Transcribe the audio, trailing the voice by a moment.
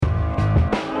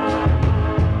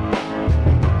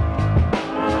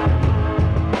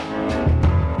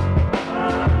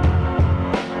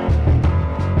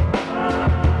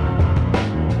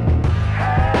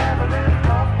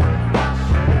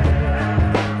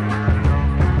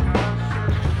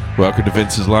Welcome to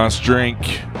Vince's Last Drink.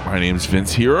 My name is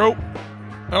Vince Hero.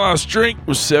 My last drink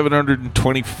was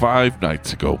 725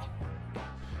 nights ago.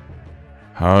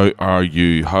 How are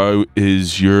you? How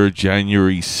is your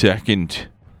January 2nd?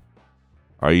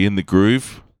 Are you in the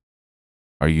groove?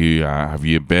 Are you? Have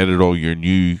you embedded all your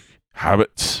new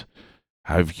habits?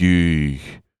 Have you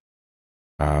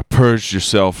purged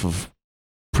yourself of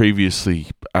previously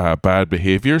bad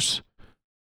behaviors?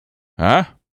 Huh?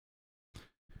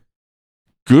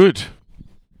 Good.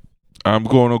 I'm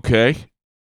going okay.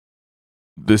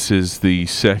 This is the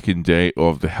second day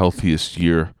of the healthiest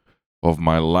year of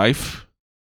my life,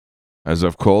 as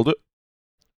I've called it,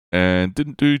 and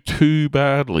didn't do too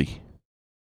badly.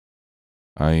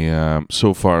 I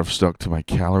so far I've stuck to my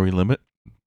calorie limit,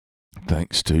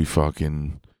 thanks to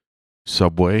fucking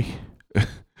Subway.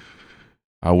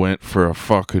 I went for a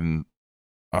fucking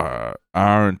hour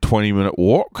and 20-minute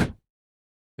walk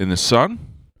in the sun,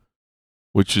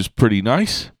 which is pretty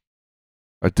nice.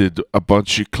 I did a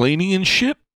bunch of cleaning and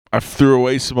shit. I threw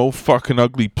away some old fucking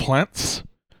ugly plants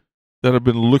that have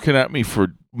been looking at me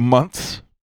for months.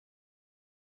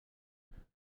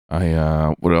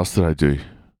 What else did I do?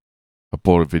 I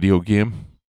bought a video game.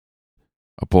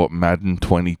 I bought Madden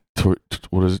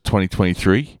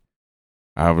 2023.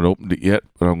 I haven't opened it yet,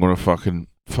 but I'm going to fucking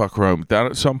fuck around with that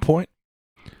at some point.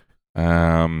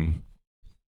 I've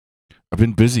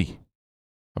been busy.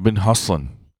 I've been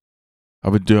hustling.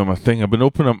 I've been doing my thing. I've been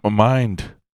opening up my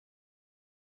mind.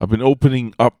 I've been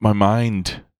opening up my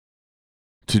mind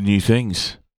to new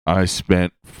things. I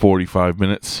spent 45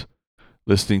 minutes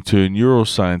listening to a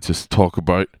neuroscientist talk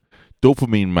about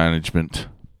dopamine management,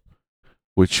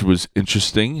 which was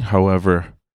interesting.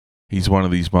 However, he's one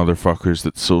of these motherfuckers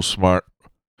that's so smart,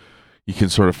 you can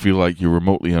sort of feel like you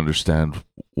remotely understand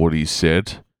what he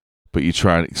said, but you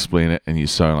try and explain it and you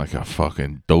sound like a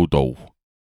fucking dodo.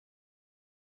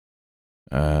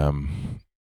 I'm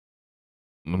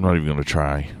not even going to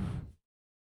try.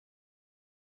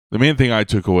 The main thing I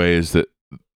took away is that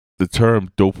the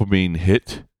term dopamine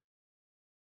hit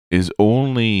is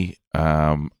only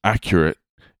accurate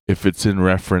if it's in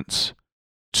reference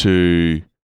to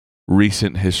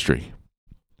recent history.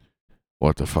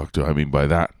 What the fuck do I mean by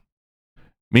that?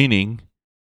 Meaning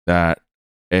that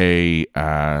a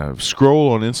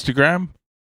scroll on Instagram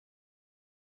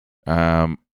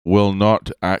will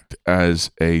not act as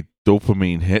a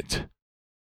dopamine hit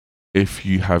if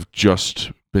you have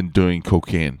just been doing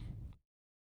cocaine.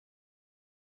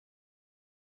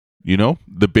 You know,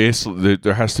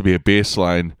 there has to be a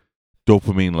baseline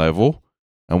dopamine level,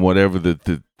 and whatever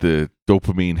the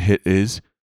dopamine hit is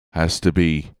has to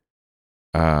be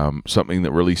something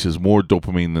that releases more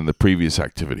dopamine than the previous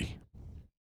activity.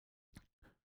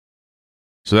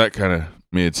 So that kind of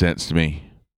made sense to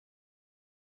me,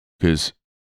 because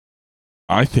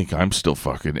I think I'm still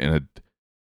fucking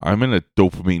I'm in a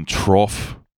dopamine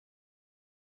trough,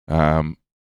 and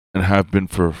have been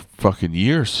for fucking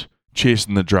years,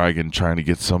 chasing the dragon, trying to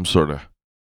get some sort of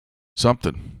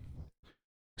something.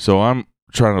 So I'm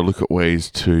trying to look at ways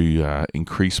to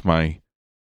increase my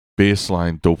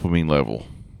baseline dopamine level.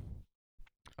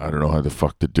 I don't know how the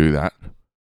fuck to do that.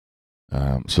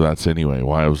 So that's anyway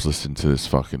why I was listening to this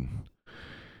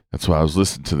that's why I was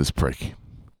listening to this prick.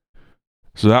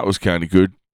 So that was kind of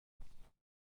good.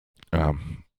 I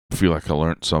feel like I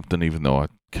learned something, even though I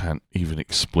can't even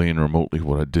explain remotely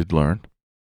what I did learn.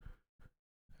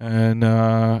 And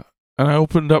I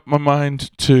opened up my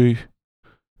mind to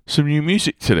some new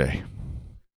music today.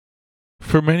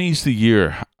 For many's the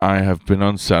year, I have been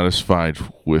unsatisfied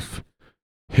with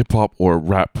hip-hop or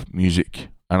rap music.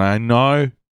 And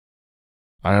I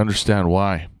understand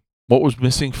why. What was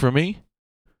missing for me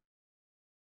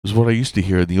was what I used to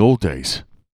hear in the old days.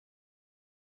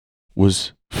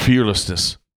 Was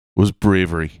fearlessness, was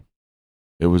bravery.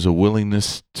 It was a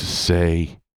willingness to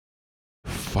say,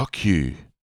 fuck you.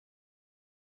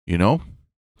 You know?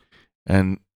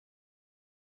 And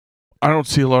I don't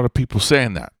see a lot of people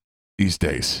saying that these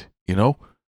days, you know?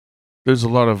 There's a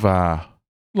lot of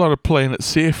playing it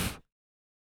safe.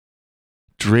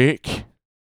 Drake,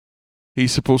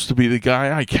 he's supposed to be the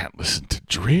guy. I can't listen to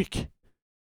Drake.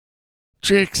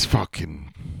 Drake's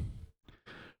fucking...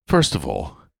 First of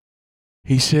all,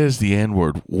 he says the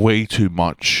N-word way too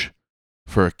much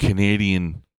for a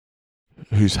Canadian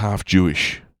who's half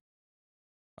Jewish.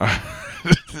 I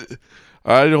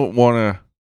don't want to...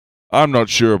 I'm not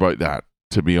sure about that,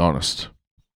 to be honest.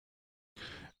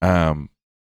 I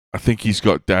think he's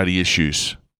got daddy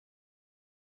issues.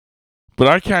 But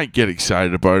I can't get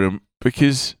excited about him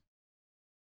because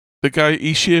the guy,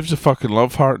 he shaves a fucking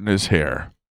love heart in his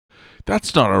hair.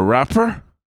 That's not a rapper.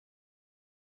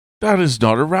 That is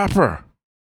not a rapper.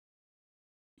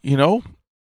 You know?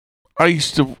 I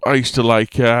used to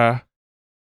like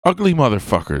ugly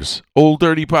motherfuckers. Old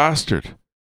dirty bastard.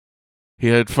 He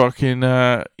had fucking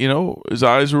his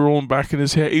eyes were rolling back in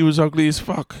his head. He was ugly as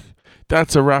fuck.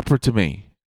 That's a rapper to me.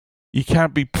 You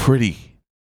can't be pretty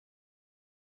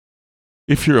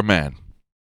if you're a man.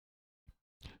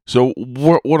 So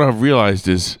what I've realized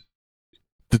is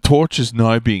the torch is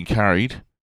now being carried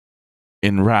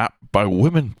in rap by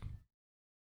women.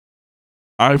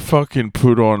 I fucking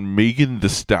put on Megan Thee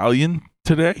Stallion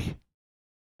today,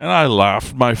 and I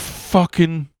laughed my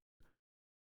fucking...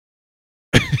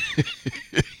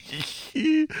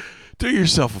 Do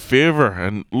yourself a favor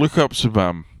and look up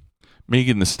some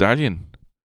Megan Thee Stallion.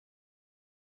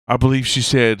 I believe she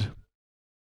said,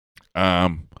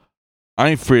 I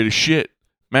ain't afraid of shit,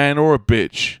 man or a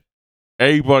bitch.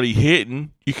 Everybody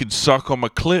hating, you can suck on my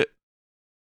clit.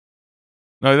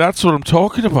 Now that's what I'm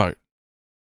talking about.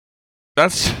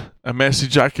 That's a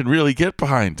message I can really get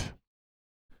behind.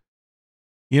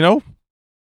 You know?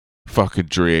 Fucking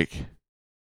Drake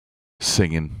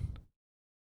singing.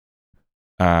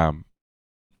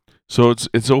 So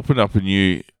it's opened up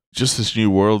this new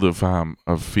world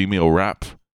of female rap,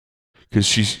 because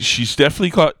she's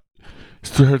definitely got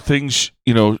her things.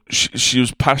 You know, she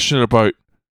was passionate about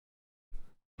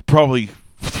probably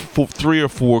 3 or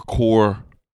 4 core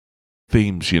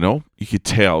themes. You know, you could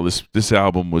tell this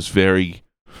album was very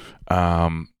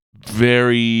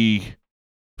very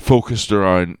focused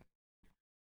around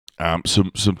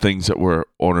some things that were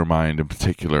on her mind in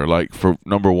particular. Like, for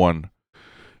number one,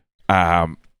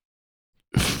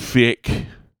 fake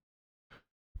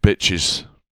bitches.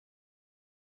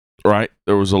 Right?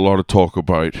 There was a lot of talk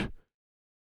about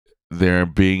there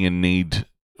being a need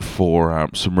for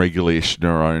some regulation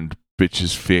around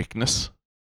bitches' fakeness.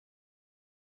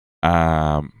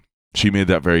 She made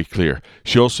that very clear.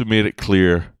 She also made it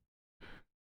clear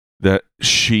that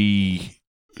she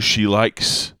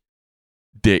likes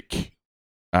dick,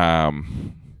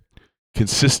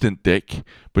 consistent dick,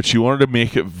 but she wanted to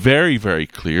make it very, very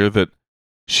clear that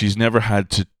she's never had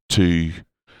to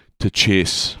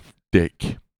chase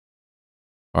dick.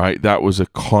 All right, that was a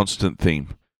constant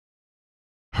theme.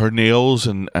 Her nails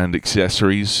and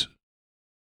accessories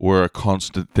were a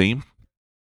constant theme,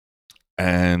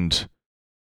 and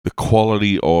the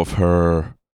quality of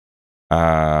her,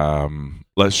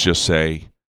 let's just say,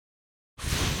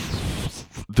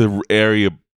 the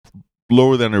area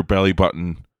lower than her belly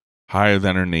button, higher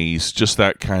than her knees, just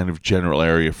that kind of general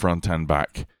area, front and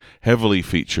back, heavily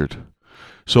featured.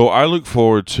 So I look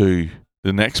forward to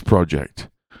the next project.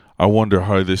 I wonder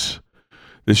how this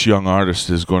young artist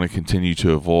is going to continue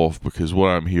to evolve, because what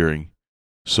I'm hearing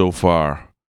so far,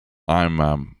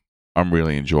 I'm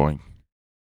really enjoying.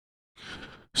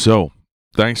 So,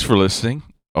 thanks for listening.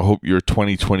 I hope your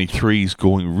 2023 is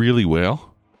going really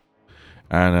well.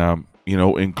 And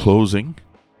in closing,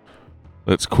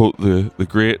 let's quote the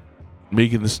great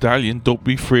Megan Thee Stallion: "Don't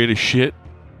be afraid of shit,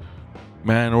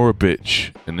 man or a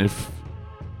bitch. And if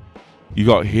you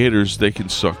got haters, they can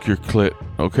suck your clit."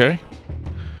 Okay?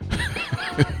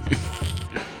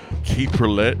 Keep her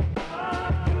lit.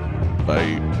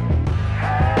 Bye.